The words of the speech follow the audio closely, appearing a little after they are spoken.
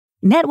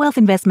Net Wealth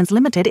Investments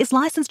Limited is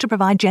licensed to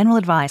provide general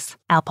advice.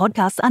 Our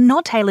podcasts are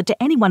not tailored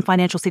to any one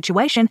financial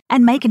situation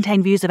and may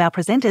contain views of our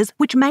presenters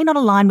which may not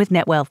align with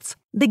Net Wealth's.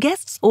 The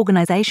guests'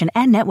 organisation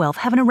and Net Wealth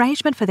have an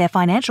arrangement for their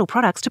financial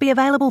products to be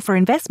available for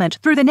investment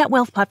through the Net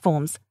Wealth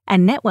platforms,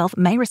 and Net Wealth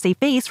may receive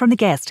fees from the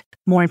guest.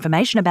 More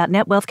information about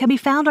Net Wealth can be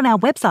found on our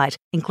website,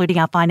 including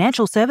our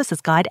financial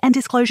services guide and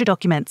disclosure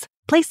documents.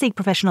 Please seek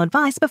professional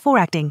advice before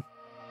acting.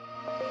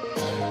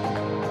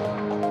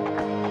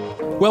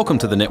 Welcome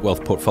to the Net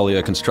Wealth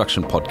Portfolio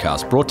Construction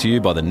Podcast, brought to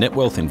you by the Net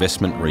Wealth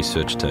Investment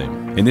Research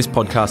Team. In this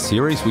podcast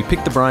series, we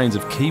pick the brains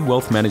of key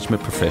wealth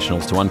management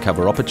professionals to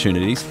uncover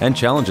opportunities and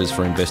challenges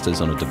for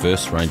investors on a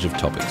diverse range of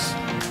topics.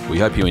 We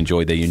hope you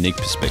enjoy their unique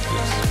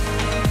perspectives.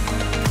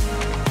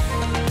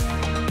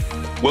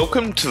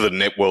 Welcome to the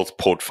Net Wealth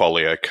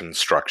Portfolio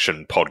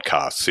Construction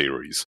Podcast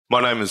series.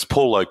 My name is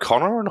Paul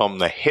O'Connor and I'm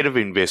the Head of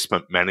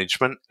Investment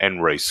Management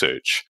and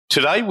Research.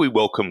 Today we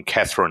welcome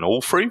Catherine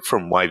Allfrey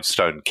from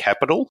WaveStone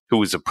Capital,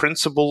 who is a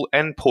Principal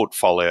and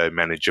Portfolio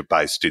Manager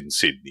based in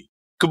Sydney.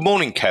 Good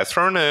morning,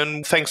 Catherine,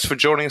 and thanks for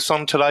joining us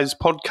on today's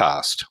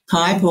podcast.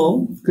 Hi,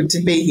 Paul. Good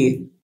to be here.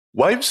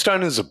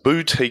 WaveStone is a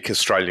boutique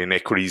Australian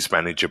equities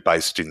manager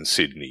based in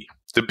Sydney.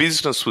 The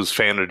business was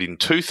founded in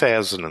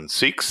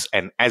 2006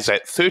 and as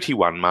at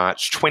 31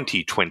 March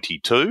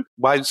 2022,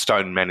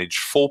 WaveStone managed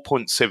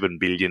 $4.7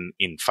 billion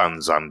in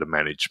funds under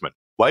management.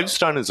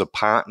 WaveStone is a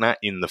partner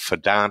in the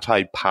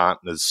Fidante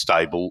Partners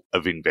stable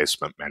of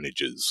investment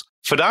managers.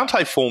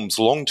 Fidante forms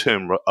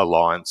long-term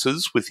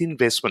alliances with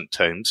investment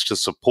teams to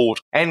support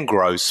and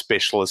grow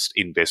specialist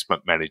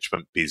investment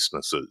management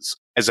businesses.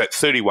 As at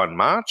 31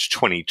 March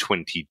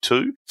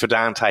 2022,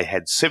 Fidante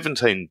had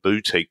 17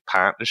 boutique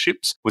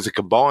partnerships with a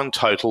combined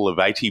total of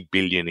 $80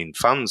 billion in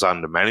funds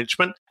under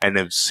management and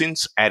have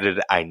since added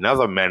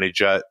another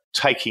manager,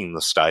 taking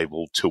the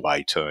stable to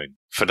 18.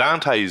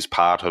 Fidante is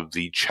part of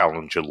the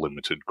Challenger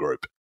Limited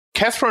Group.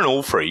 Catherine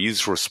Allfrey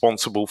is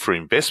responsible for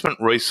investment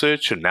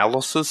research,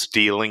 analysis,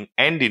 dealing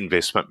and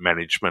investment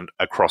management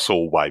across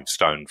all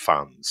WaveStone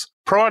funds.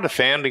 Prior to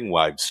founding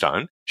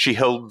WaveStone, she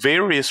held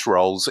various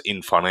roles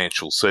in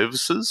financial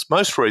services,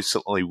 most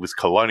recently with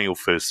Colonial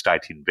First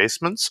State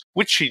Investments,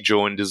 which she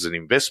joined as an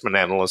investment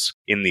analyst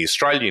in the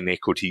Australian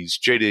Equities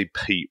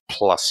GDP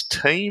Plus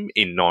team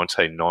in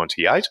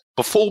 1998,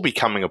 before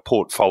becoming a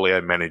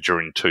portfolio manager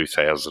in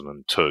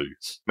 2002,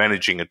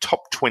 managing a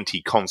top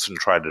 20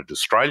 concentrated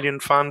Australian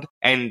fund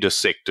and a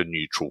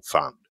sector-neutral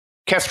fund.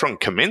 Catherine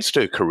commenced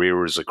her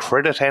career as a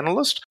credit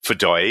analyst for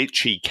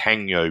Daiichi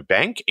Kangyo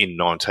Bank in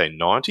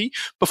 1990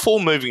 before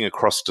moving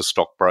across to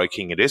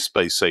stockbroking at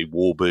SBC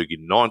Warburg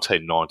in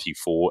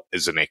 1994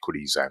 as an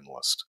equities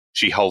analyst.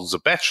 She holds a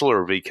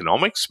Bachelor of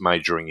Economics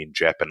majoring in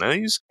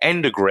Japanese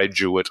and a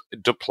graduate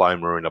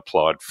diploma in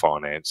applied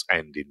finance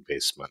and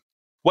investment.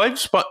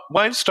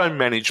 WaveStone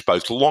manage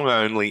both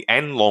long-only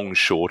and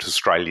long-short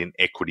Australian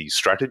equity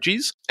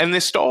strategies, and their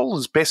style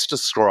is best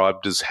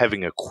described as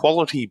having a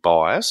quality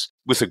bias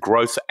with a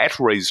growth at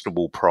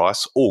reasonable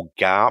price or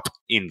GARP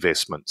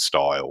investment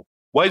style.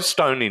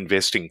 WaveStone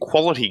invest in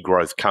quality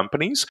growth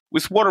companies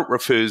with what it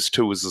refers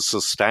to as a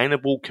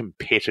Sustainable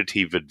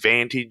Competitive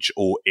Advantage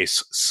or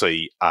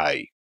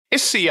SCA.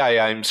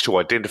 SCA aims to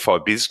identify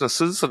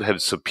businesses that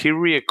have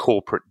superior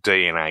corporate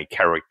DNA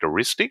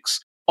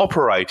characteristics,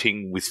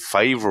 operating with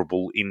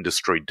favourable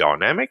industry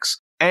dynamics,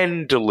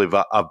 and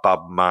deliver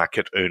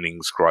above-market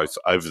earnings growth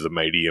over the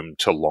medium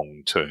to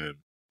long term.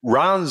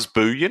 Raz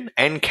Bouillon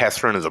and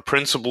Catherine are the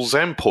principals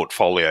and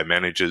portfolio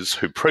managers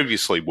who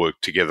previously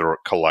worked together at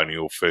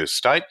Colonial First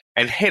State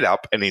and head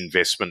up an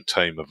investment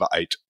team of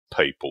 8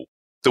 people.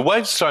 The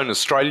WaveStone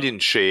Australian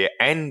Share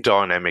and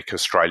Dynamic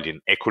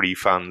Australian Equity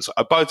Funds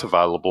are both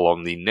available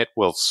on the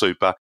Netwealth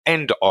Super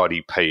and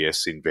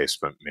IDPS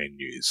investment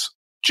menus.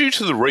 Due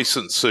to the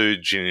recent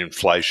surge in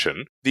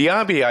inflation, the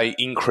RBA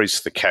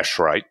increased the cash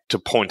rate to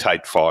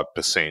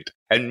 0.85%,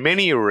 and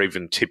many are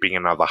even tipping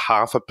another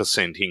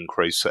 0.5%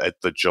 increase at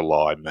the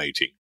July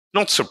meeting.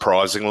 Not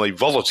surprisingly,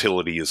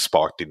 volatility has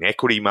spiked in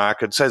equity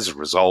markets as a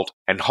result,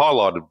 and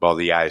highlighted by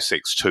the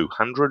ASX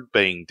 200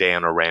 being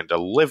down around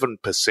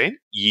 11%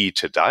 year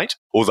to date,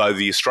 although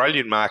the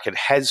Australian market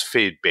has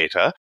fared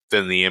better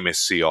than the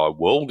MSCI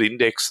World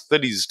Index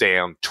that is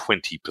down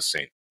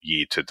 20%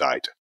 year to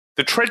date.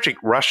 The tragic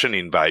Russian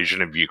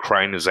invasion of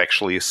Ukraine has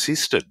actually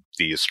assisted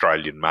the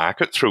Australian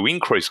market through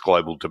increased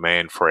global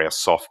demand for our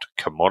soft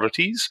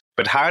commodities,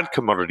 but hard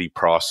commodity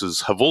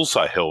prices have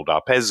also held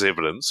up, as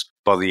evidenced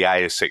by the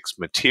ASX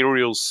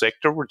materials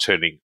sector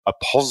returning a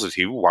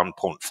positive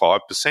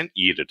 1.5%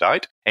 year to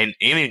date, and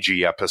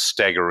energy up a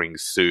staggering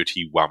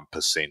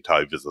 31%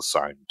 over the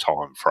same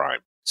time frame.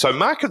 So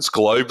markets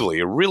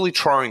globally are really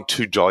trying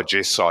to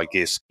digest,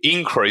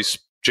 increased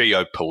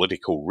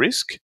geopolitical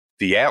risk,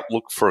 the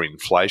outlook for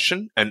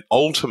inflation, and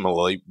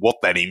ultimately what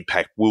that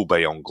impact will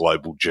be on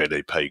global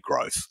GDP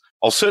growth.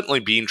 I'll certainly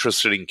be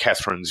interested in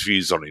Catherine's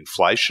views on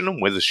inflation and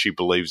whether she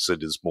believes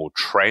it is more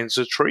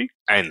transitory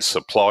and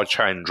supply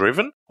chain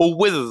driven, or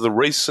whether the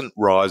recent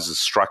rise is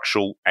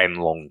structural and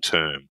long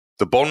term.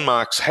 The bond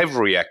marks have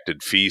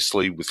reacted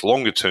fiercely, with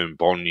longer-term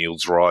bond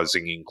yields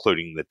rising,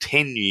 including the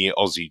 10-year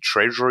Aussie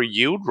Treasury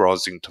yield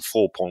rising to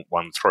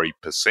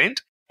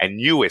 4.13%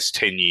 and US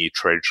 10-year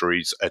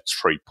Treasuries at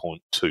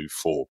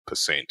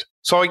 3.24%.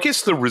 So I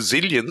guess the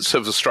resilience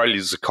of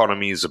Australia's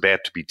economy is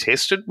about to be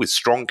tested, with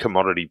strong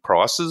commodity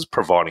prices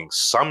providing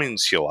some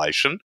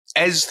insulation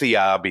as the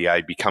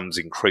RBA becomes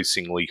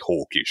increasingly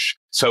hawkish.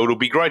 So it'll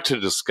be great to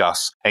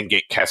discuss and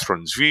get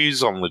Catherine's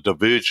views on the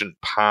divergent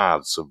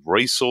paths of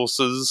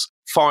resources,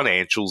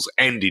 financials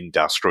and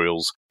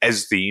industrials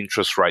as the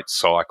interest rate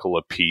cycle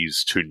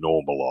appears to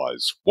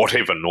normalise,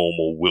 whatever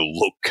normal will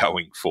look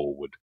going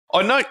forward.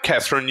 I note,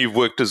 Catherine, you've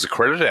worked as a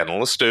credit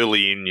analyst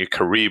early in your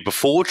career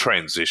before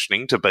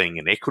transitioning to being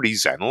an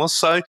equities analyst.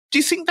 So do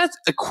you think that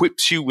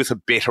equips you with a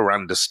better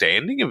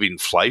understanding of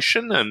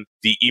inflation and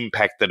the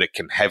impact that it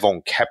can have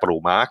on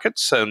capital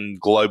markets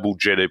and global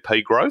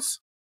GDP growth?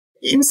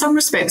 In some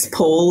respects,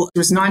 Paul, it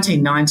was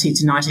 1990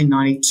 to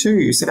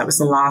 1992, so that was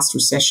the last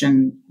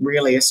recession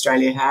really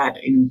Australia had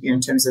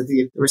in terms of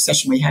the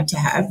recession we had to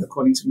have,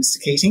 according to Mr.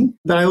 Keating.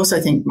 But I also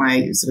think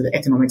my sort of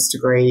economics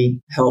degree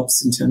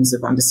helps in terms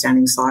of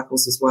understanding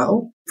cycles as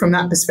well. From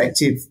that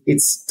perspective,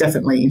 it's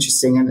definitely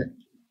interesting, and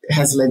it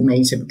has led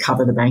me to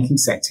cover the banking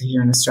sector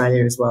here in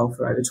Australia as well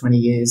for over 20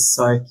 years.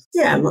 So,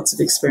 yeah, lots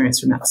of experience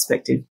from that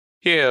perspective.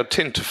 Yeah, I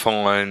tend to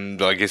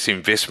find, I guess,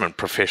 investment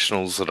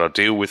professionals that I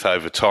deal with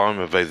over time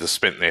have either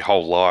spent their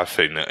whole life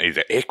in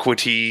either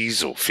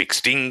equities or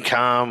fixed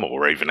income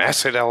or even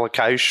asset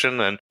allocation.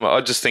 And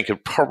I just think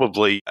it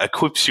probably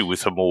equips you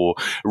with a more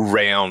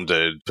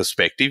rounded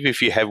perspective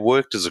if you have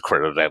worked as a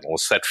credit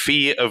analyst, that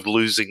fear of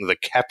losing the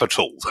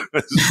capital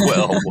as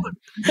well.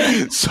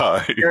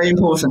 So very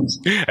important.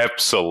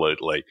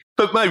 Absolutely.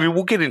 But maybe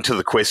we'll get into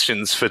the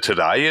questions for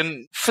today.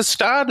 And for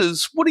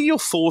starters, what are your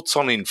thoughts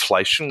on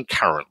inflation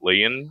currently?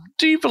 And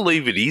do you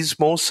believe it is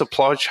more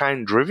supply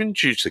chain driven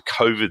due to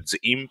COVID's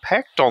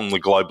impact on the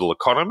global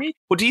economy?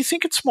 Or do you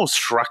think it's more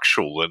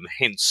structural and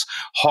hence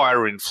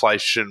higher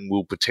inflation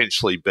will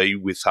potentially be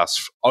with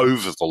us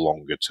over the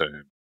longer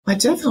term? I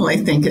definitely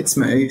think it's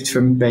moved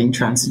from being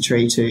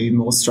transitory to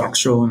more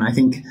structural. And I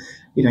think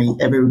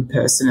every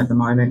person at the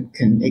moment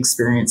can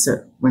experience it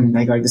when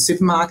they go to the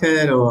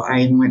supermarket, or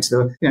I even went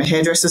to the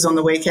hairdressers on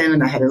the weekend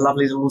and they had a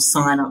lovely little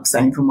sign up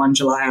saying from 1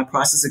 July our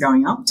prices are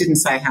going up. Didn't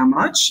say how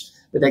much,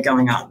 but they're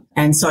going up.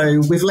 And so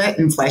we've let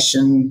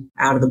inflation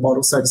out of the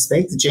bottle, so to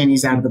speak. The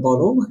genie's out of the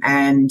bottle,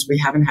 and we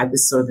haven't had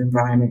this sort of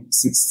environment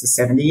since the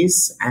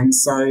 70s. And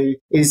so it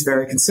is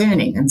very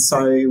concerning. And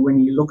so when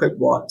you look at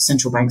what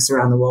central banks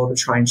around the world are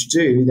trying to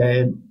do,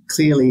 they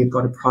clearly have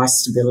got a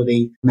price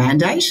stability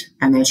mandate,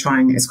 and they're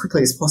trying as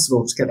quickly as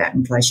possible to get that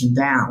inflation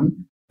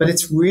down. But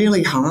it's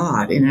really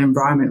hard in an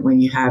environment when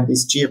you have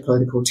this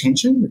geopolitical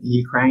tension with the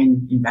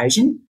Ukraine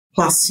invasion.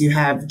 Plus, you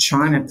have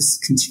China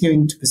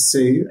continuing to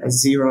pursue a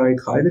zero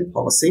COVID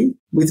policy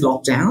with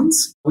lockdowns,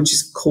 which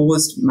has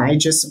caused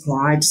major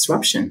supply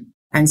disruption.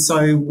 And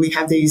so we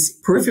have these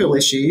peripheral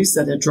issues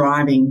that are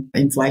driving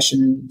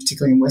inflation,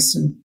 particularly in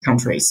Western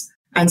countries.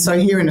 And so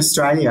here in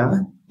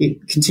Australia,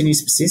 it continues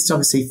to persist,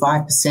 obviously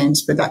 5%,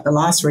 but the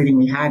last reading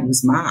we had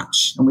was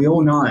March. And we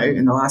all know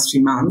in the last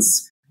few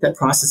months that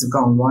prices have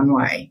gone one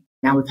way.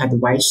 Now we've had the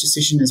wage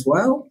decision as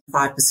well,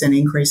 5%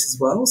 increase as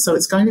well. So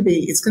it's going to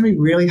be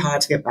really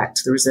hard to get back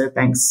to the Reserve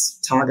Bank's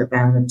target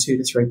band of 2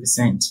 to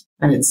 3%.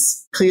 And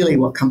it's clearly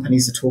what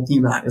companies are talking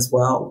about as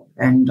well.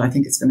 And I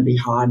think it's going to be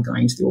hard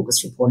going into the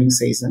August reporting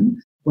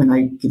season when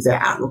they give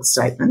their outlook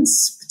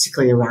statements,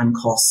 particularly around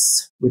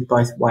costs, with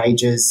both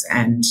wages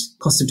and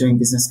cost of doing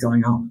business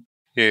going up.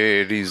 Yeah,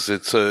 it is.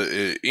 It's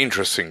an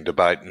interesting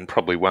debate and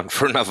probably one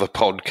for another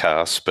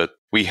podcast, but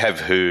we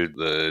have heard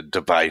the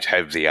debate,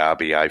 have the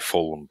RBA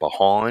fallen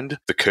behind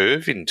the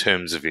curve in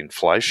terms of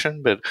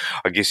inflation? But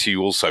I guess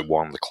you also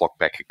wind the clock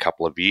back a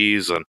couple of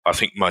years, and I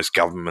think most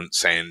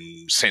governments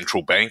and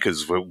central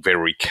bankers were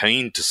very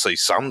keen to see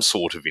some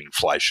sort of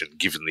inflation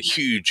given the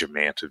huge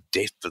amount of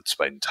debt that's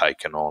been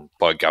taken on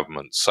by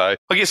governments. So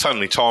I guess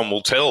only time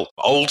will tell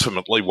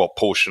ultimately what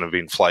portion of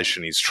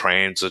inflation is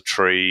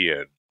transitory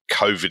and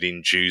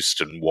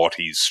COVID-induced and what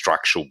is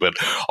structural. But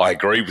I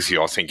agree with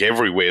you. I think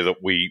everywhere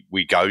that we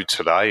go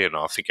today, and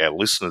I think our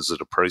listeners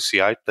would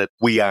appreciate that,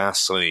 we are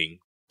seeing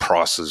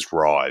prices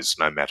rise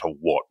no matter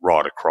what,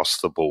 right across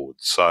the board.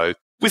 So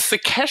with the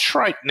cash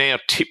rate now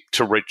tipped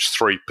to reach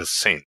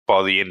 3%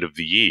 by the end of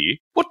the year,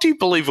 what do you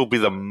believe will be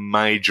the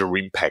major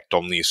impact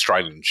on the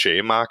Australian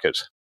share market?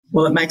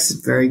 Well, it makes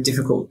it very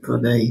difficult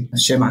for the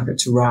share market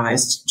to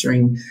rise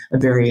during a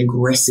very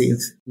aggressive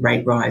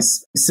rate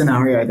rise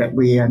scenario that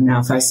we are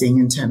now facing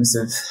in terms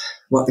of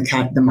what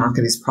the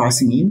market is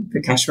pricing in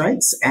for cash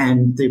rates.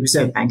 And the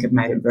Reserve Bank have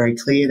made it very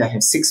clear they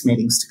have 6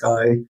 meetings to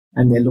go,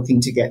 and they're looking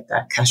to get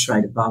that cash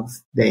rate above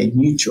their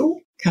neutral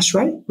cash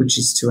rate, which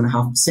is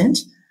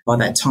 2.5% by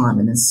that time.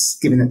 And it's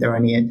given that they're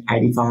only at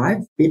 85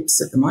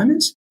 bips at the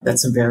moment,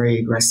 that's a very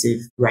aggressive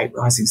rate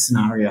rising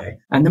scenario.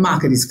 And the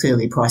market is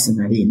clearly pricing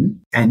that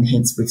in, and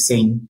hence we've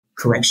seen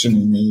correction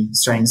in the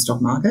Australian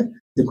stock market.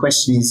 the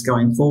question is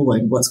going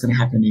forward, what's going to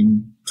happen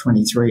in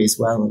 23 as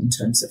well in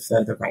terms of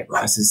further rate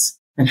rises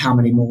and how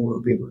many more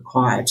will be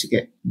required to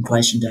get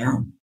inflation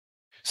down.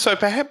 So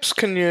perhaps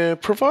can you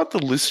provide the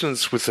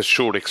listeners with a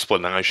short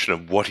explanation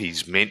of what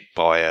he's meant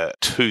by a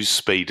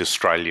two-speed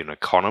Australian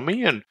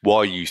economy and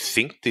why you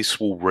think this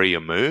will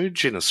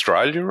re-emerge in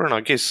Australia? And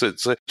I guess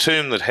it's a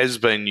term that has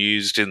been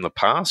used in the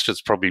past. It's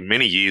probably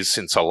many years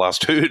since I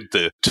last heard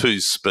the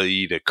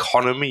two-speed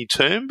economy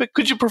term, but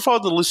could you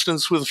provide the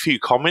listeners with a few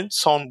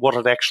comments on what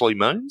it actually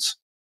means?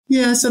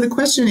 Yeah, so the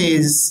question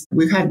is,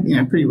 we've had,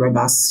 pretty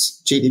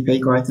robust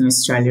GDP growth in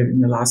Australia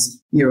in the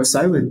last year or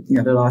so with,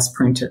 the last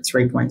print at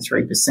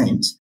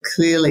 3.3%.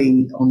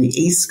 Clearly on the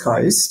East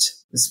Coast,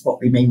 this is what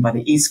we mean by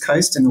the East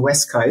Coast and the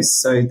West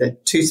Coast. So the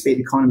two-speed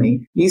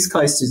economy, the East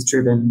Coast is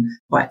driven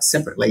quite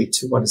separately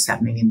to what is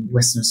happening in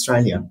Western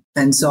Australia.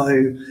 And so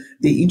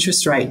the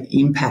interest rate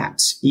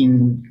impact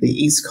in the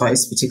East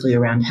Coast, particularly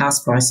around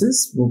house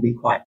prices, will be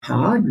quite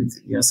hard.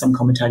 With, some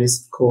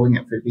commentators calling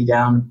it to be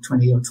down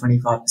 20 or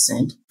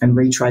 25% and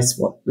retrace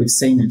what we've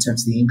seen in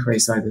terms of the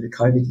increase over the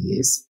COVID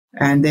years.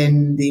 And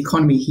then the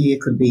economy here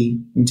could be,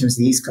 in terms of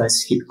the East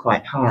Coast, hit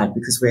quite hard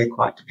because we're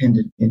quite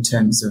dependent in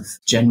terms of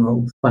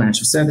general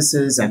financial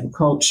services,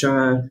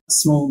 agriculture,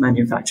 small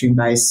manufacturing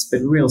base,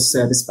 but real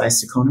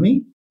service-based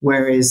economy.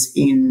 Whereas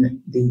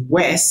in the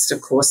West,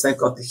 of course, they've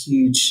got the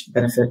huge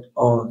benefit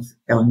of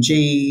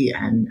LNG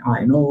and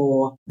iron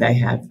ore. They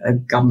have a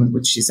government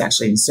which is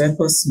actually in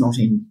surplus, not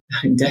in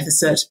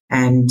deficit.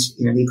 And,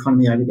 the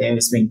economy over there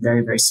has been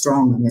very, very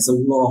strong. And there's a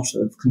lot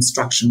of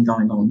construction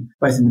going on,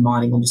 both in the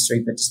mining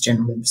industry, but just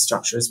general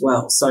infrastructure as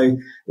well. So the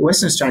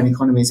Western Australian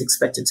economy is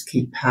expected to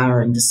keep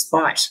powering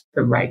despite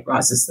the rate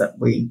rises that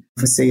we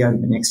foresee over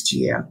the next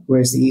year,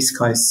 whereas the East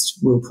Coast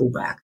will pull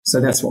back. So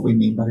that's what we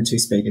mean by the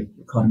two-speed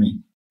economy.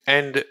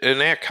 And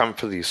an outcome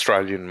for the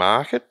Australian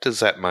market,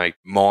 does that make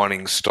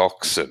mining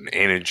stocks and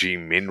energy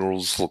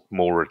minerals look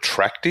more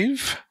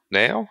attractive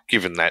now,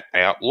 given that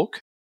outlook?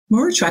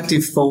 More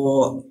attractive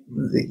for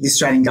the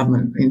Australian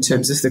government in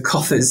terms of the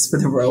coffers for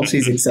the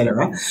royalties,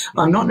 etc.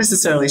 I'm not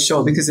necessarily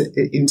sure because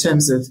in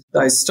terms of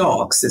those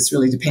stocks, it's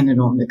really dependent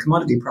on the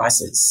commodity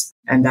prices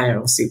and they are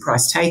obviously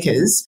price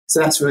takers.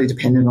 So that's really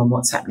dependent on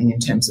what's happening in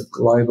terms of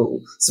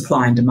global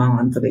supply and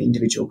demand for the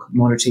individual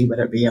commodity,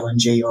 whether it be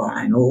LNG or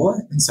iron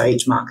ore. And so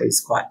each market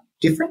is quite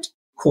different.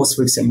 Of course,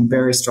 we've seen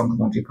very strong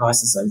commodity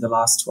prices over the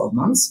last 12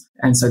 months.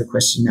 And so the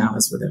question now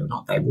is whether or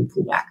not they will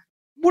pull back.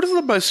 What are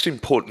the most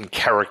important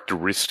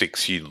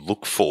characteristics you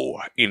look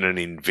for in an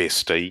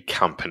investee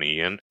company?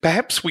 And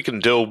perhaps we can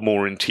delve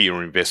more into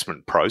your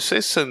investment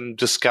process and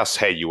discuss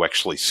how you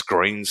actually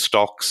screen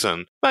stocks.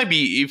 And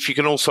maybe if you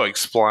can also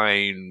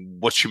explain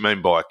what you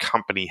mean by a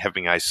company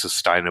having a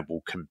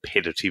sustainable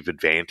competitive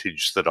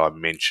advantage that I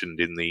mentioned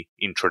in the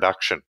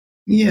introduction.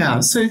 Yeah,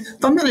 so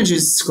fund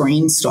managers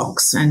screen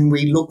stocks and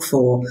we look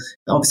for,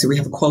 obviously we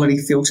have a quality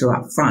filter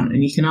up front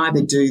and you can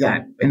either do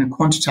that in a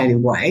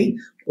quantitative way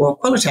or a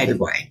qualitative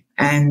way.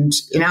 And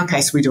in our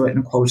case, we do it in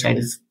a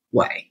qualitative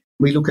way.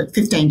 We look at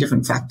 15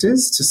 different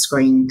factors to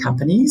screen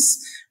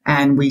companies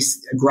and we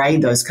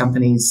grade those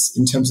companies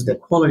in terms of their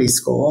quality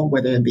score,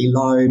 whether it be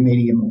low,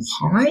 medium or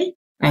high.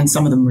 And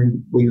some of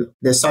them,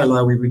 they're so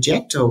low we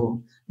reject or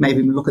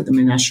maybe we look at them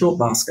in our short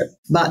basket.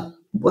 But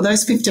well,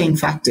 those 15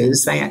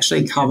 factors, they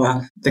actually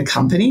cover the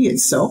company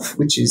itself,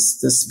 which is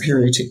the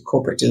superior to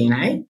corporate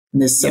DNA.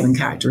 And there's 7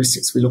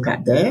 characteristics we look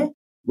at there.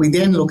 We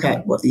then look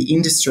at what the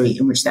industry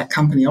in which that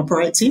company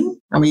operates in.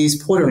 And we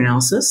use Porter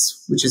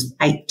analysis, which is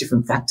 8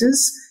 different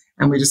factors.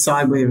 And we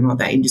decide whether or not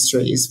that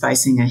industry is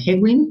facing a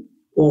headwind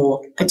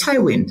or a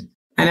tailwind.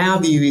 And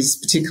our view is,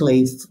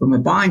 particularly from a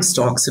buying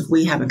stocks, if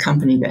we have a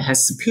company that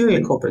has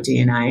superior corporate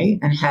DNA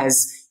and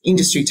has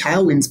industry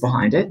tailwinds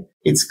behind it,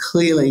 it's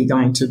clearly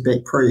going to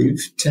be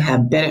proved to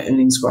have better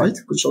earnings growth,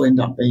 which will end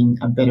up being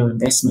a better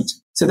investment.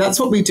 So that's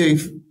what we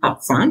do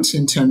up front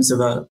in terms of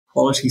a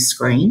quality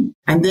screen.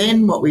 And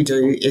then what we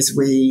do is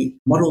we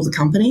model the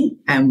company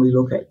and we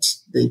look at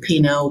the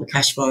P&L, the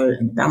cash flow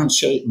and the balance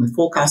sheet, and we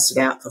forecast it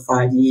out for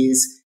 5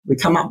 years. We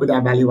come up with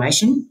our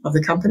valuation of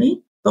the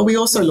company. But we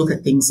also look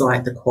at things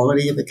like the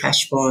quality of the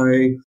cash flow,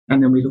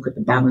 and then we look at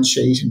the balance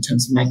sheet in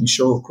terms of making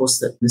sure, of course,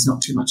 that there's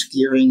not too much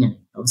gearing and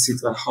obviously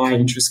it's got high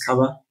interest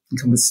cover and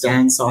can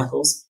withstand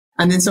cycles.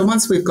 And then so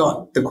once we've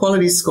got the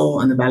quality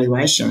score and the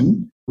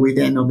valuation, we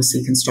then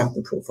obviously construct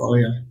the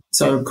portfolio.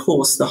 So, of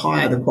course, the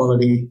higher the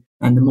quality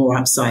and the more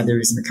upside there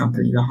is in the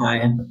company, the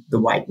higher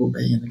the weight will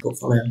be in the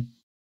portfolio.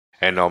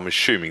 And I'm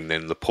assuming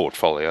then the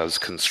portfolio is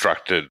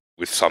constructed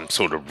with some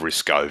sort of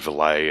risk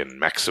overlay and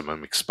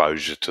maximum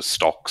exposure to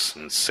stocks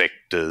and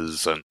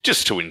sectors, and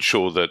just to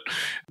ensure that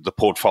the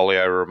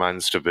portfolio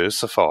remains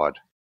diversified.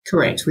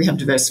 Correct. We have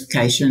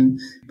diversification,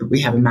 but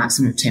we have a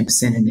maximum of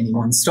 10% in any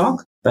one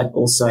stock. But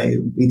also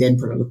we then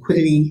put a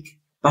liquidity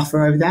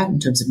buffer over that in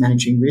terms of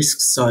managing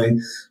risks. So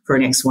for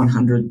an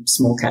X100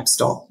 small cap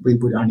stock, we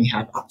would only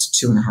have up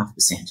to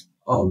 2.5%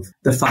 of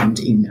the fund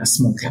in a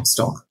small cap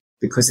stock.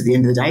 Because at the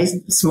end of the day,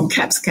 small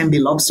caps can be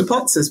lobster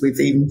pots, as we've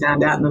even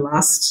found out in the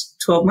last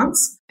 12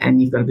 months.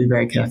 And you've got to be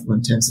very careful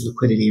in terms of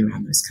liquidity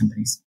around those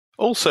companies.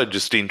 Also,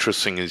 just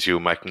interesting as you were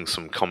making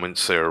some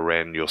comments there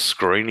around your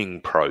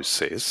screening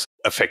process,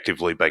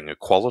 effectively being a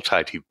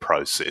qualitative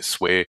process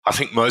where I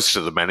think most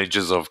of the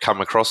managers I've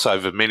come across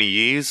over many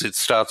years, it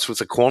starts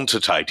with a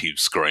quantitative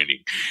screening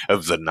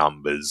of the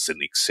numbers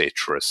and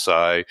etc.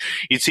 So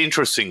it's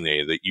interesting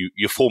there that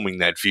you're forming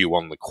that view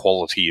on the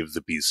quality of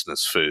the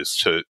business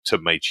first to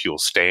meet your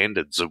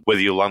standards of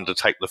whether you'll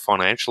undertake the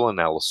financial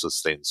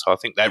analysis then. So I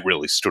think that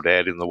really stood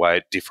out in the way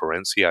it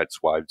differentiates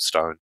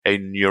WaveStone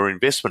in your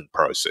investment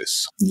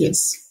process.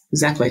 Yes,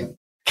 exactly.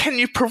 Can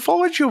you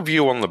provide your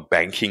view on the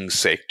banking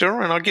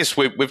sector? And I guess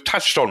we've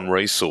touched on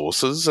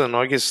resources, and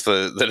I guess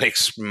the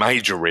next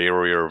major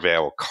area of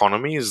our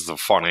economy is the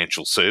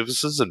financial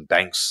services, and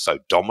banks so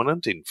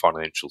dominant in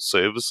financial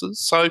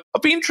services. So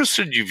I'd be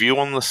interested in your view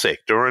on the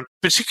sector, and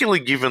particularly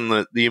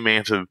given the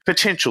amount of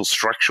potential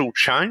structural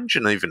change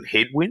and even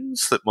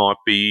headwinds that might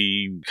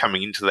be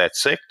coming into that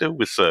sector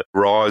with the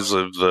rise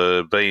of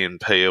the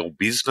BNPL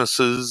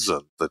businesses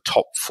and the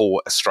top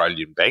 4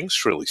 Australian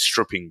banks really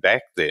stripping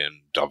back there and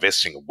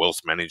divesting of wealth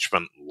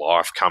management,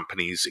 life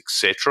companies,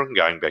 etc., and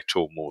going back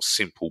to a more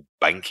simple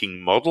banking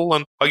model.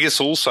 And I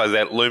guess also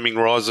that looming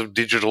rise of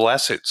digital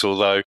assets,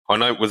 although I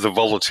know with the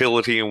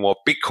volatility and what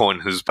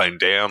Bitcoin has been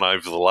down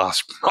over the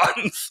last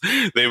month,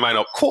 there may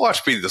not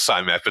quite be the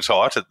same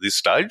appetite at this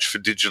stage for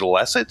digital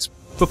assets.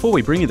 Before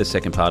we bring you the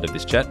second part of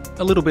this chat,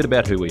 a little bit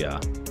about who we are.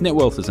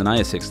 Netwealth is an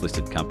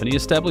ASX-listed company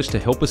established to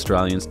help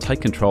Australians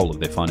take control of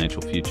their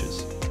financial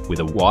futures. With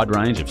a wide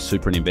range of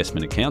super and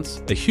investment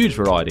accounts, a huge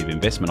variety of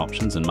investment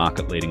options and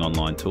market-leading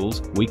online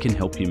tools, we can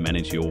help you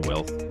manage your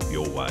wealth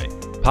your way.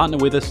 Partner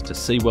with us to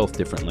see wealth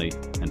differently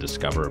and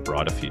discover a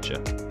brighter future.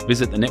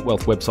 Visit the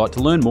Netwealth website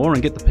to learn more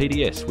and get the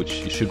PDS, which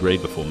you should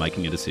read before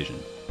making a decision.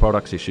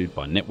 Products issued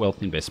by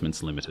Netwealth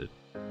Investments Limited.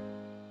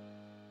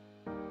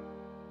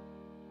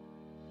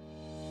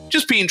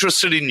 Just be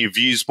interested in your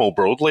views more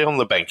broadly on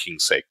the banking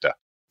sector.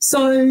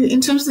 So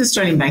in terms of the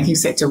Australian banking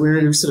sector, we're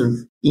at a sort of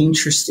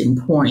interesting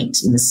point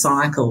in the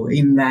cycle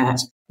in that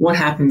what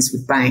happens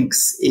with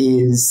banks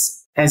is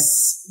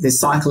as the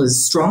cycle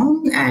is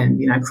strong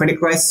and, credit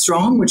growth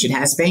strong, which it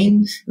has been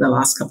in the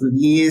last couple of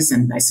years,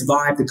 and they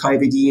survived the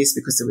COVID years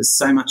because there was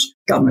so much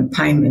government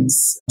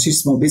payments to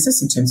small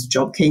business in terms of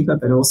JobKeeper,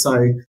 but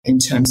also in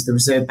terms of the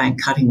Reserve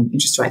Bank cutting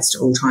interest rates to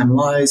all-time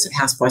lows,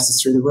 house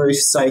prices through the roof.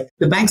 So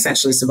the banks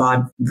actually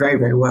survived very,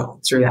 very well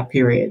through that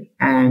period.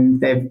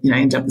 And they've,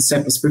 ended up with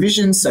surplus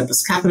provisions,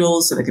 surplus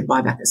capital, so they could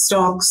buy back their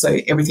stocks. So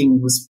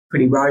everything was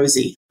pretty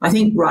rosy. I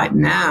think right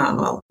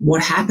now,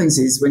 what happens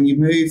is when you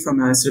move from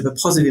a sort of a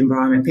positive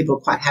environment, people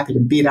are quite happy to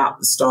bid up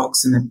the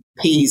stocks and the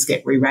Ps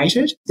get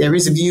re-rated. There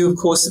is a view, of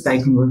course, that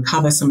they can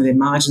recover some of their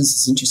margins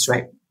as interest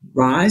rate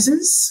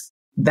rises.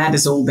 That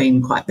has all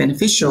been quite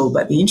beneficial.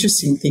 But the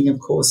interesting thing, of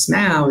course,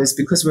 now is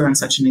because we're on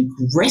such an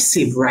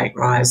aggressive rate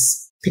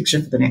rise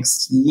picture for the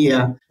next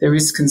year, there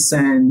is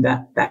concern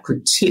that that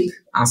could tip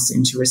us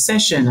into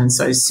recession. And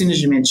so as soon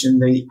as you mention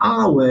the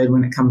R word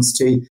when it comes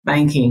to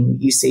banking,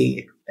 you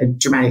see a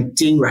dramatic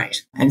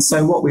D-rate. And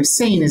so what we've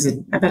seen is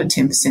about a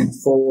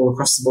 10% fall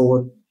across the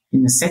board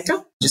in the sector,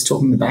 just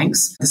talking the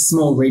banks. The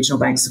small regional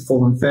banks have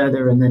fallen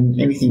further, and then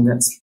anything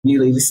that's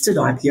newly listed,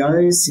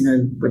 IPOs,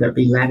 whether it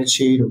be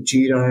Latitude or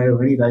Judo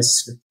or any of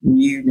those sort of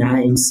new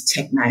names,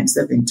 tech names,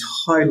 they've been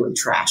totally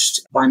trashed.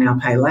 Buy now,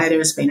 pay later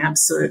has been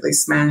absolutely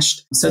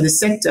smashed. So the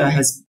sector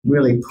has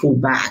really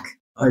pulled back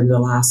over the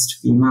last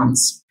few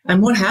months.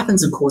 And what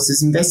happens, of course,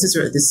 is investors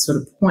are at this sort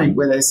of point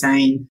where they're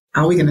saying,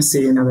 are we going to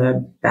see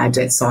another bad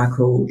debt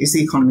cycle? Is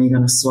the economy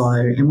going to slow?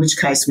 In which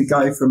case we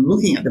go from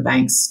looking at the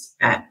banks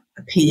at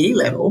a PE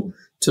level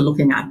to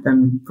looking at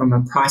them from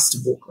a price to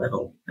book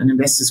level. And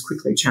investors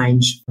quickly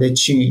change their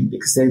tune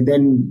because they're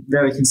then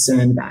very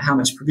concerned about how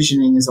much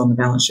provisioning is on the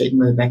balance sheet and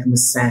whether they can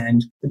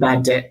withstand the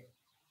bad debt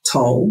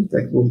toll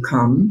that will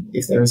come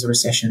if there is a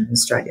recession in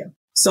Australia.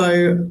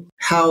 So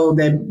how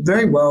they're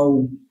very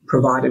well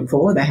provided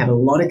for. They have a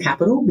lot of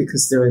capital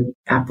because the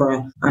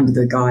APRA, under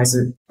the guise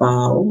of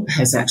Basel,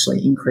 has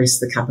actually increased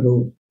the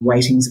capital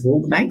weightings of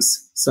all the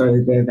banks.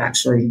 So they've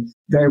actually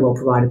very well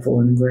provided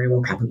for and very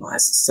well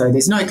capitalised. So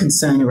there's no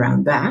concern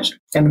around that.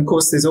 And of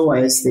course, there's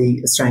always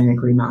the Australian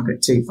equity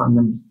market to fund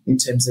them in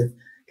terms of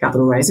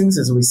capital raisings,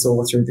 as we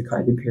saw through the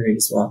COVID period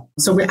as well.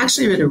 So we're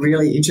actually at a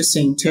really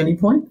interesting turning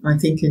point, I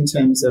think, in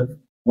terms of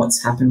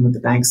what's happened with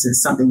the banks.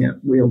 It's something that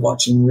we are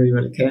watching really,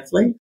 really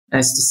carefully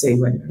as to see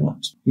whether or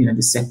not,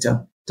 the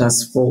sector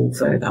does fall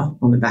further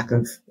on the back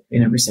of,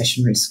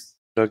 recession risk.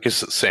 I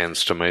guess it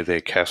sounds to me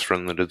there,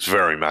 Catherine, that it's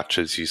very much,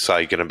 as you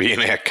say, going to be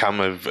an outcome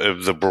of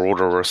the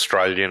broader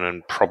Australian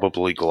and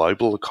probably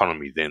global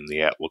economy then,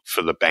 the outlook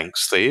for the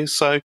banks there.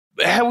 So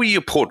how are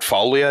your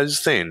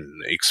portfolios then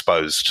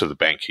exposed to the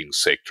banking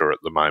sector at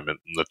the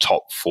moment in the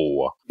top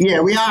 4? Yeah,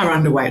 we are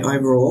underweight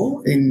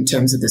overall in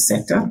terms of the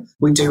sector.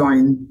 We do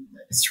own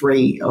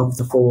 3 of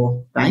the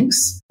 4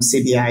 banks,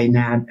 CBA,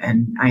 NAB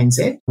and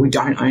ANZ. We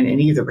don't own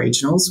any of the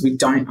regionals. We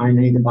don't own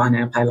any of the buy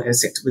now, pay later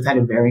sector. We've had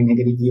a very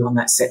negative view on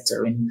that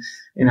sector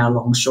in our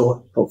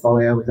long-short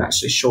portfolio. We've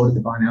actually shorted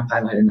the buy now,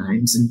 pay later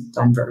names and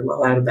done very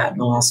well out of that in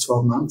the last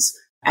 12 months.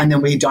 And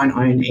then we don't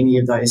own any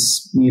of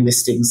those new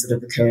listings that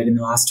have occurred in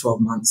the last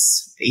 12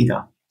 months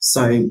either.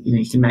 So,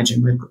 you can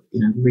imagine we're,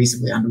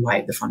 reasonably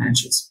underweight the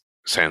financials.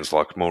 Sounds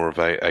like more of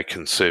a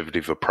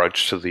conservative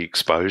approach to the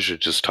exposure,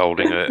 just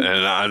holding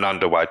an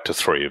underweight to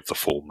 3 of the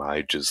 4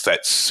 majors.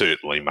 That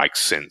certainly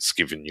makes sense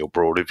given your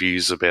broader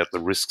views about the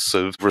risks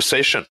of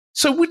recession.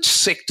 So which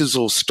sectors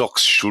or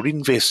stocks should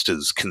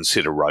investors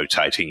consider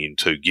rotating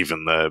into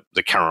given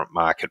the current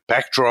market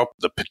backdrop,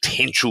 the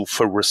potential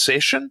for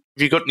recession?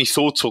 Have you got any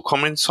thoughts or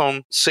comments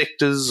on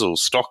sectors or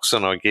stocks?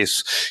 And I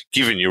guess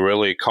given your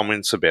earlier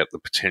comments about the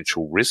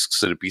potential risks,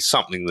 that it'd be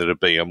something that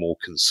would be a more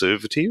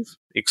conservative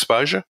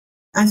exposure?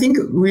 I think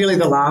really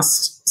the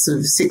last sort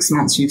of 6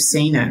 months you've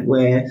seen it,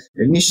 where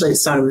initially it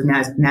started with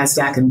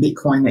NASDAQ and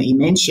Bitcoin that you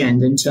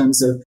mentioned in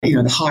terms of,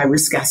 the high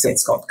risk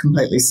assets got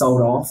completely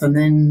sold off. And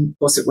then, of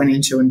course, it went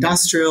into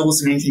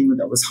industrials and anything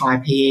that was high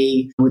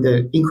PE with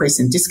the increase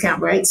in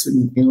discount rates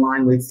in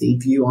line with the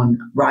view on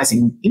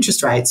rising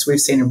interest rates. We've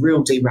seen a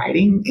real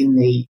derating in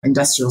the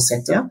industrial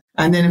sector.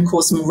 And then, of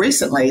course, more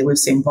recently, we've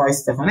seen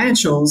both the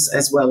financials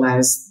as well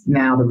as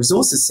now the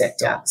resources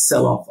sector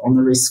sell off on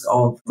the risk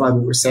of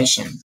global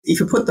recession. If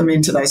you put them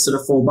into those sort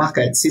of 4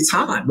 buckets, it's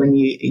hard when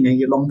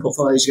your long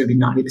portfolios are going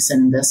to be 90%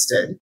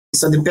 invested.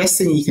 So the best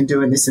thing you can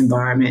do in this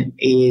environment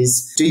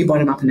is do your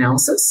bottom-up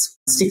analysis,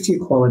 stick to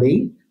your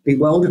quality, be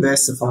well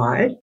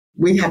diversified.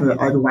 We have an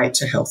overweight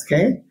to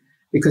healthcare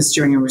because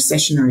during a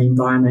recessionary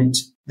environment,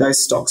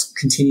 those stocks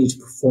continue to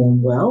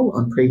perform well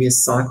on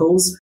previous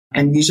cycles.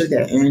 And usually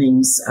their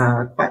earnings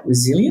are quite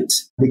resilient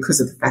because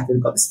of the fact that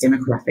they've got this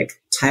demographic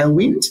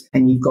tailwind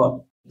and you've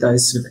got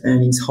those sort of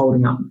earnings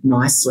holding up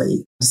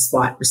nicely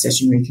despite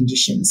recessionary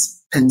conditions.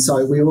 And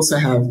so we also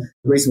have a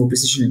reasonable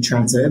position in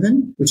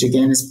Transurban, which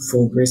again has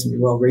performed reasonably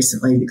well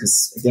recently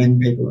because, again,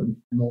 people are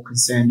more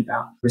concerned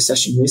about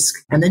recession risk.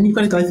 And then you've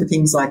got to go for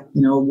things like,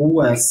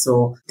 Woolworths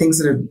or things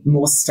that are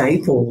more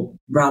stable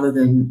rather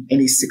than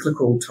any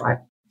cyclical type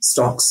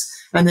stocks.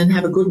 And then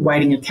have a good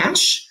weighting of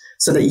cash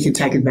so that you can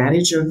take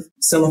advantage of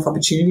sell-off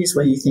opportunities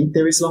where you think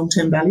there is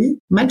long-term value.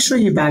 Make sure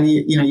you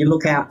value, you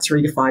look out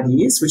 3 to 5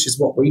 years, which is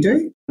what we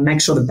do.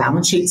 Make sure the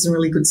balance sheet's in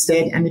really good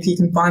stead. And if you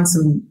can find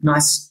some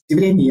nice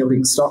dividend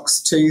yielding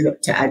stocks too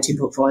to add to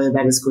your portfolio,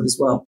 that is good as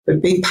well.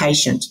 But be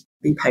patient.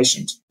 Be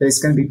patient. There's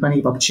going to be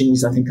plenty of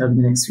opportunities, I think, over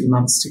the next few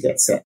months to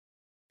get set.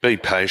 Be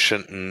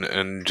patient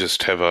and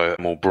just have a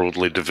more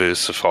broadly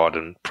diversified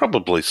and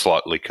probably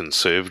slightly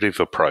conservative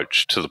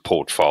approach to the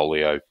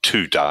portfolio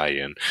today.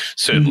 And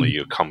certainly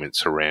your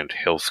comments around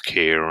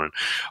healthcare and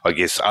I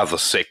guess other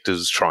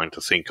sectors, trying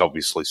to think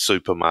obviously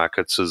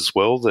supermarkets as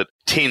well, that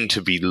tend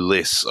to be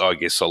less, I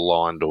guess,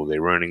 aligned, or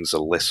their earnings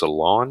are less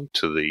aligned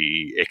to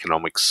the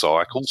economic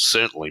cycle,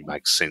 certainly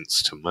makes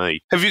sense to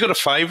me. Have you got a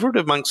favourite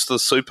amongst the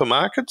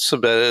supermarkets,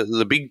 about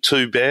the big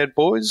 2 bad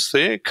boys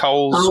there,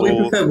 Coles? We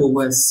prefer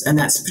Woolworths, and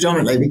that's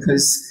predominantly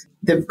because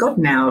they've got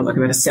now like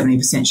about a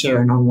 70%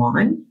 share in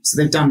online.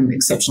 So they've done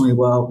exceptionally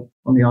well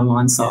on the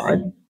online side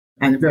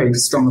and a very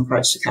strong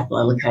approach to capital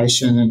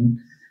allocation. And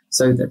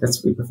so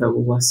that's what we prefer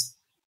Woolworths.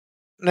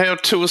 Now,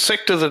 to a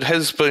sector that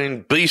has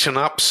been beaten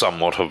up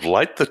somewhat of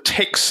late, the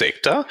tech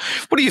sector,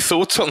 what are your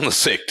thoughts on the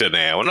sector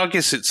now? And I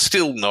guess it's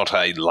still not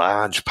a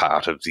large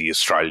part of the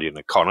Australian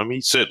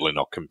economy, certainly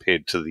not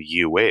compared to the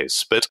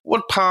US, but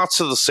what parts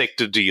of the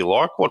sector do you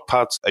like? What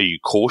parts are you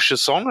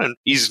cautious on? And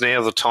is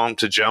now the time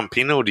to jump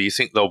in, or do you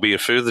think there'll be a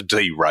further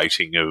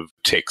de-rating of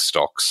tech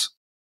stocks?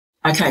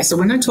 Okay, so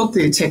when I talk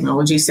the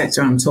technology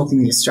sector, I'm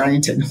talking the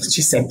Australian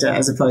technology sector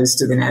as opposed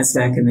to the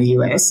NASDAQ in the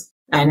US.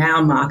 And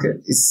our market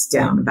is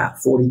down about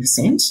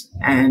 40%.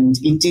 And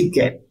it did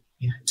get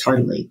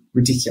totally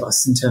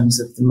ridiculous in terms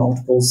of the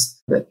multiples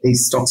that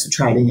these stocks are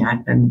trading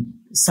at and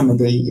some of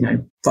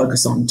the,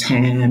 focus on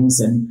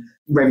TAMs and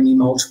revenue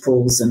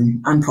multiples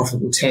and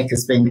unprofitable tech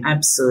has been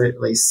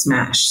absolutely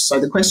smashed. So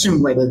the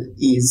question whether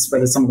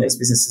some of those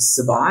businesses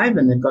survive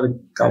and they've got to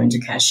go into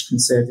cash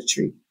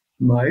conservatory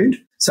mode.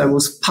 So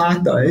we'll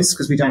park those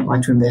because we don't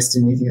like to invest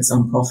in anything that's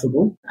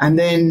unprofitable. And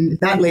then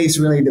that leaves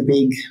really the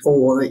big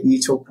 4 that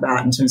you talked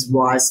about in terms of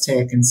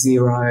WiseTech and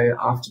Xero,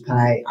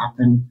 Afterpay,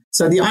 Appen.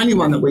 So the only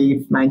one that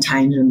we've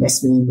maintained an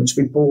investment in, which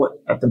we bought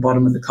at the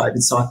bottom of the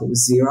COVID cycle,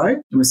 was Xero.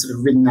 And we've sort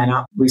of ridden that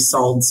up. We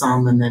sold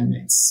some and then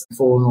it's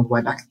fallen all the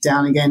way back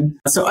down again.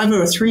 So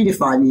over a 3 to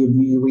 5 year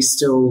view, we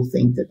still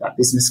think that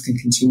business can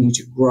continue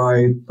to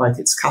grow both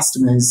its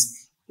customers,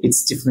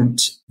 its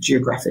different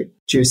geographic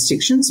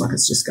jurisdictions, like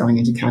it's just going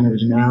into Canada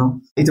now.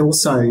 It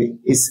also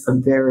is a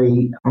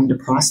very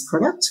underpriced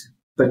product,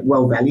 but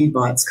well valued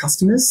by its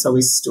customers. So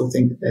we still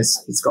think that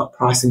it's got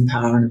pricing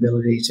power and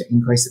ability to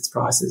increase its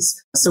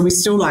prices. So we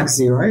still like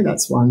Xero.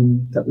 That's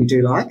one that we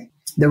do like.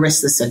 The rest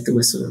of the sector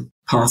we're sort of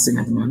passing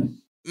at the moment.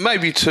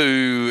 Maybe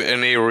to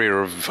an area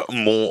of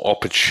more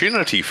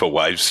opportunity for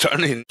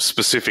WaveStone, in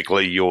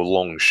specifically your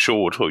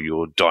long-short or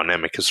your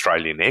dynamic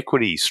Australian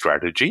equity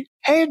strategy.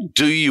 How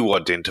do you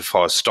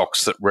identify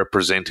stocks that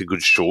represent a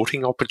good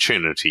shorting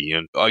opportunity?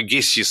 And I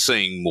guess you're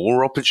seeing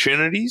more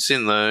opportunities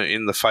in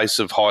the face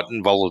of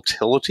heightened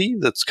volatility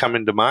that's come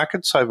into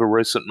markets over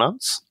recent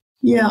months?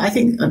 Yeah, I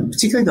think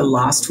particularly the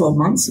last 12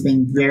 months have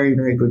been very,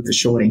 very good for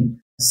shorting.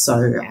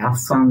 So our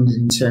fund,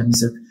 in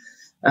terms of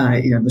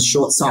the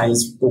short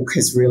size book,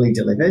 has really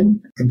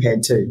delivered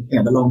compared to,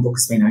 the long book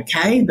has been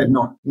okay, but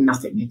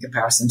nothing in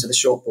comparison to the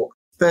short book.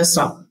 First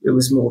up, it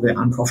was more the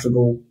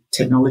unprofitable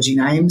technology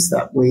names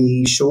that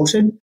we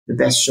shorted. The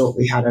best short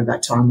we had at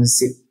that time was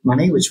Zip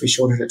Money, which we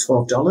shorted at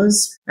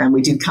 $12, and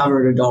we did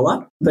cover at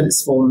 $1, but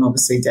it's fallen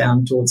obviously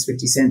down towards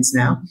 50 cents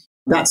now.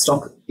 That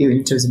stock,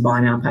 in terms of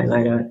buy now, pay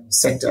later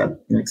sector,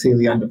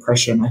 clearly under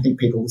pressure. And I think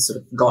people sort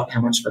of forgot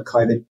how much of a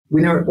COVID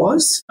winner it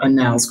was. And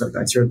now it's got to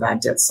go through a bad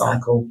debt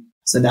cycle.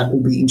 So that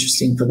will be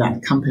interesting for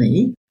that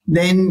company.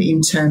 Then in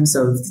terms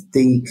of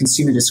the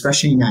consumer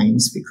discretionary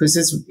names, because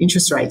as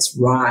interest rates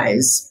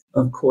rise,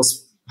 of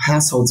course,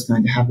 households are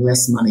going to have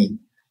less money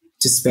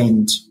to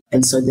spend.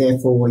 And so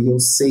therefore you'll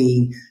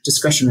see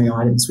discretionary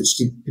items, which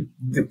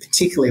did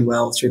particularly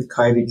well through the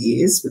COVID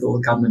years with all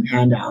the government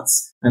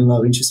handouts and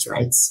low interest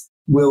rates,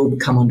 will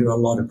come under a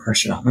lot of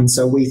pressure. And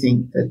so we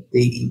think that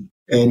the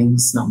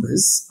earnings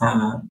numbers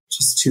are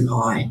just too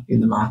high in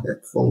the market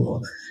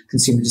for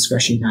consumer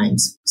discretionary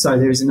names. So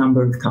there's a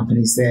number of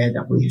companies there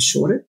that we have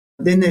shorted.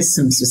 Then there's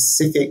some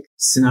specific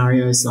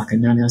scenarios like a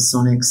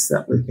Nanosonics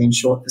that we've been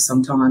short for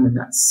some time, and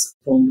that's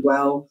performed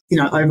well.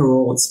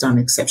 Overall, it's done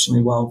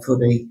exceptionally well for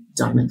the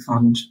dynamic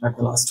fund over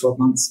the last 12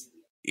 months.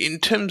 In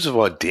terms of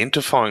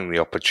identifying the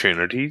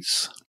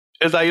opportunities,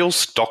 are they all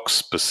stock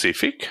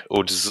specific,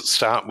 or does it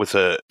start with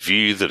a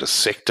view that a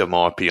sector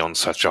might be on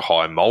such a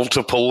high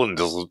multiple and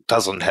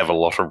doesn't have a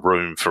lot of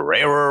room for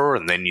error,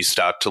 and then you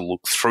start to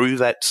look through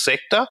that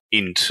sector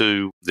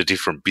into the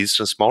different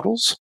business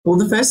models? Well,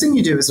 the first thing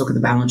you do is look at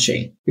the balance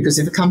sheet, because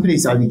if a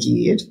company's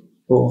over-geared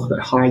or got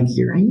high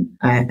gearing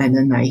and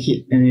then they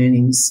hit an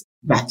earnings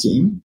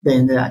vacuum,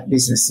 then that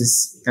business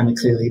is going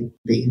to clearly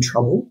be in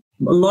trouble.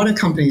 A lot of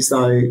companies,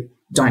 though,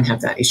 don't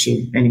have that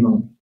issue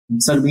anymore.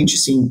 So it'll be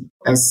interesting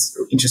as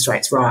interest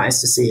rates rise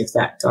to see if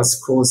that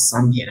does cause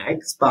some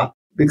headaches. But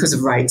because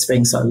of rates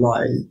being so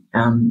low,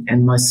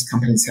 and most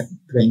companies have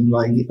been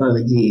lowly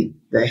geared,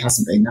 there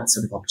hasn't been that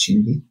sort of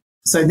opportunity.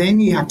 So then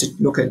you have to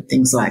look at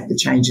things like the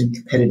change in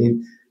competitive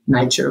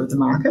nature of the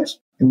market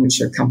in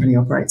which a company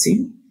operates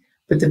in.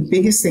 But the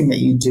biggest thing that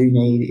you do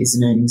need is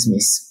an earnings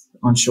miss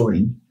on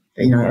shorting.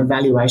 A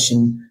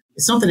valuation.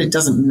 It's not that it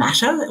doesn't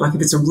matter. Like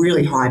if it's a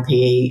really high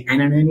PE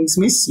and an earnings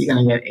miss, you're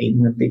going to get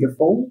even a bigger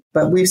fall.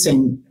 But we've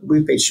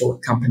been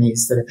short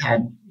companies that have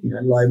had,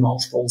 low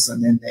multiples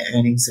and then their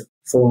earnings have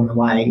fallen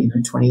away,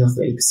 20 or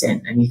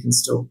 30%, and you can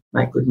still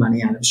make good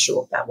money out of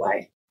short that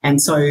way.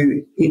 And so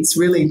it's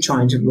really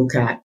trying to look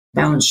at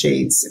balance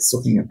sheets. It's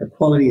looking at the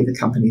quality of the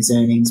company's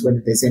earnings,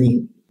 when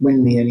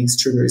the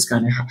earnings trigger is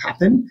going to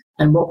happen.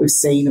 And what we've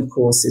seen, of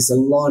course, is a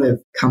lot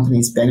of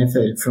companies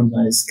benefited from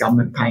those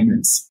government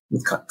payments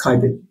with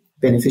COVID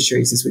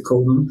beneficiaries, as we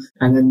call them,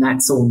 and then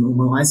that's all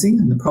normalising.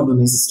 And the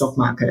problem is the stock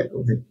market,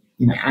 or the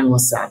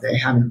analysts out there,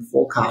 haven't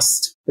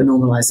forecast the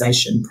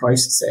normalisation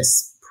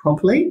process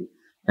properly,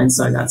 and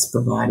so that's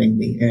providing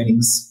the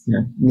earnings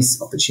miss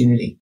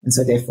opportunity. And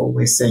so therefore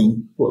we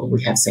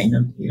have seen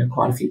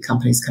quite a few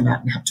companies come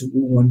out and have to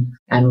warn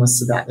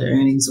analysts about their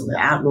earnings or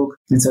their outlook,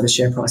 and so the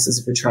share prices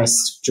have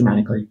retraced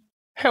dramatically.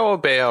 How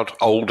about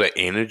older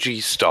energy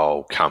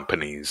style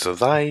companies? Are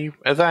they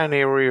an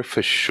area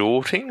for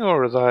shorting,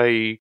 or are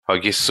they, I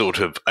guess, sort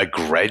of a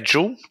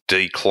gradual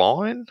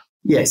decline?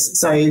 Yes.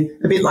 So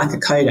a bit like a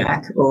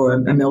Kodak or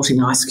a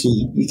melting ice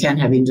cube, you can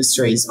have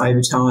industries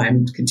over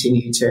time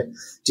continue to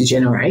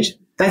degenerate.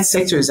 That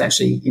sector has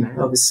actually,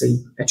 obviously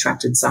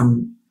attracted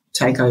some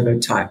takeover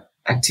type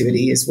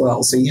activity as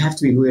well. So you have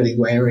to be really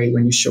wary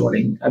when you're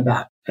shorting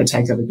about a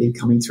takeover bid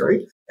coming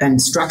through. And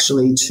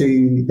structurally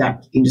too,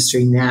 that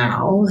industry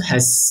now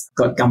has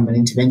got government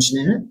intervention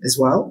in it as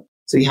well.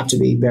 So you have to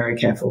be very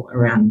careful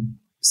around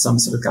some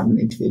sort of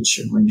government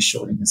intervention when you're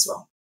shorting as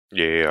well.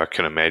 Yeah, I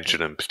can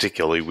imagine, and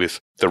particularly with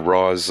the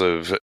rise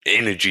of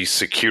energy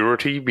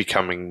security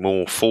becoming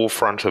more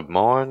forefront of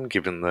mind,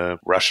 given the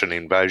Russian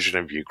invasion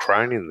of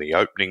Ukraine and the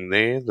opening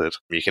there, that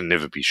you can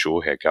never be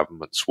sure how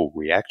governments will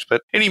react.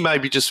 But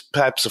maybe just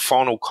perhaps a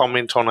final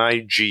comment on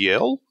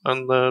AGL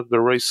and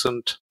the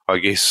recent, I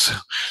guess,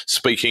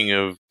 speaking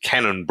of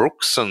Cannon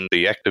Brooks and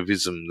the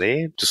activism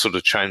there to sort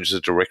of change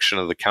the direction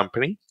of the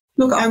company.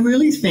 Look, I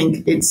really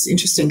think it's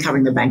interesting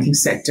covering the banking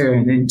sector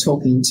and then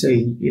talking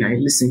to,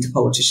 listening to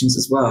politicians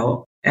as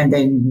well. And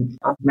then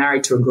I'm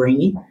married to a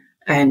greenie.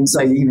 And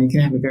so, you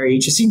can have a very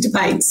interesting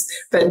debates.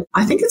 But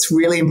I think it's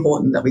really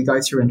important that we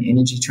go through an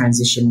energy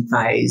transition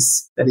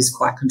phase that is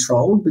quite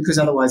controlled, because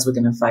otherwise we're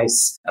going to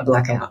face a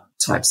blackout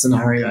type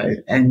scenario.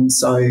 And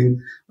so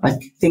I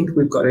think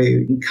we've got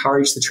to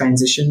encourage the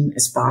transition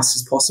as fast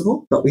as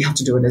possible, but we have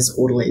to do it as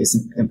orderly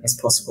as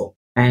possible.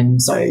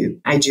 And so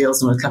AGL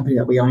is not a company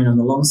that we own on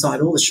the long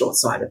side or the short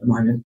side at the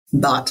moment.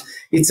 But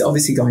it's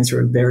obviously going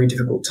through a very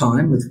difficult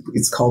time with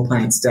its coal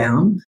plants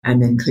down,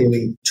 and then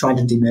clearly tried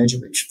to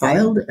demerger, which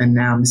failed. And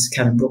now Mr.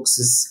 Cannon-Brookes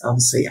is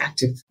obviously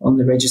active on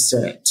the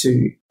register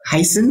to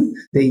hasten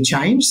the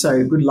change.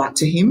 So good luck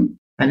to him.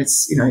 And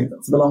it's, for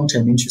the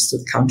long-term interest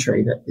of the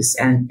country that this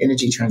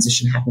energy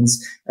transition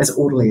happens as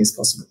orderly as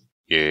possible.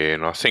 Yeah,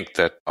 and I think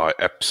that I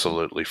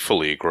absolutely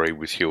fully agree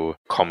with your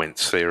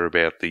comments there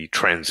about the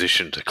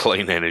transition to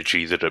clean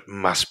energy, that it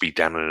must be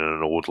done in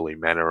an orderly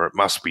manner. It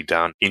must be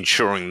done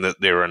ensuring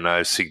that there are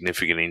no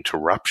significant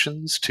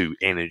interruptions to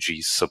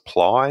energy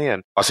supply.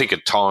 And I think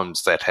at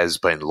times that has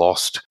been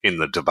lost in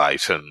the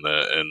debate and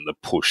the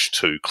push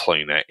to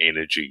cleaner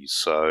energy.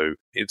 So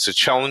it's a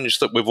challenge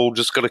that we've all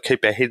just got to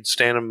keep our heads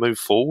down and move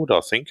forward,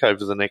 I think,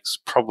 over the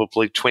next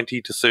probably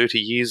 20 to 30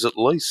 years at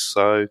least.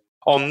 So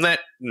on that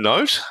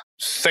note,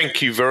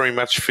 thank you very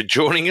much for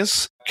joining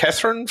us,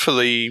 Catherine, for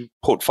the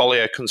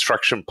Portfolio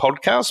Construction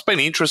Podcast. It's been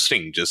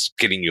interesting just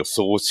getting your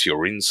thoughts,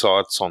 your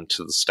insights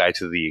onto the state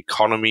of the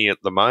economy at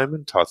the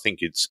moment. I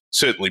think it's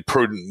certainly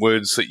prudent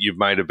words that you've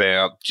made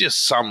about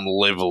just some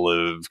level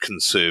of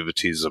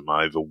conservatism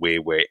over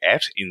where we're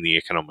at in the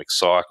economic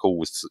cycle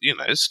with,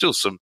 still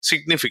some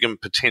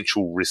significant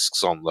potential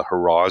risks on the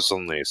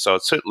horizon there. So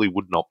it certainly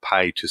would not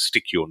pay to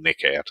stick your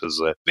neck out as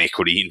an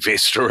equity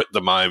investor at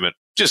the moment,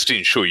 just to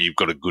ensure you've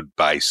got a good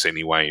base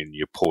anyway in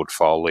your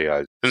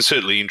portfolio. And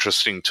certainly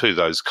interesting too,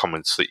 those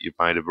comments that you've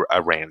made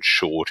around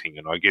shorting.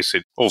 And I guess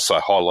it also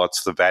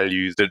highlights the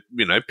value that,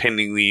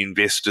 pending the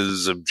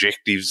investors'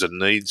 objectives and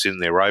needs in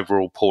their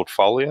overall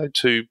portfolio,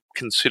 to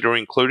consider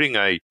including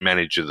a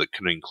manager that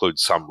can include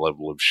some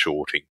level of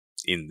shorting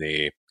in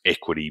their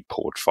equity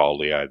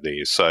portfolio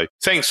there. So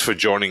thanks for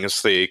joining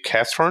us there,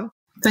 Catherine.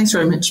 Thanks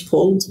very much,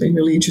 Paul. It's been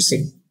really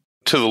interesting.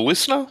 To the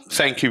listener,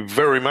 thank you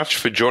very much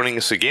for joining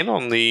us again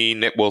on the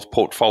Net Wealth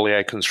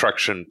Portfolio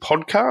Construction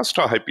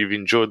Podcast. I hope you've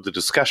enjoyed the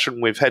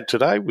discussion we've had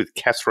today with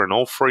Catherine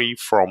Allfrey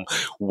from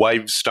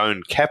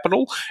WaveStone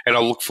Capital, and I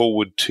look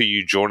forward to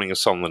you joining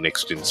us on the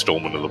next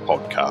instalment of the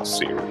podcast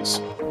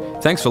series.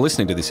 Thanks for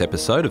listening to this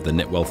episode of the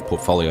Net Wealth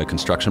Portfolio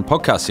Construction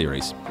Podcast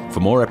series. For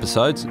more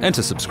episodes and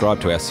to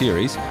subscribe to our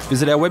series,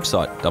 visit our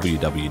website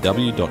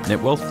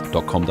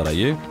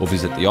www.netwealth.com.au or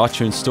visit the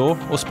iTunes Store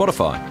or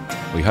Spotify.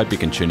 We hope you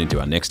can tune into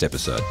our next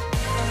episode.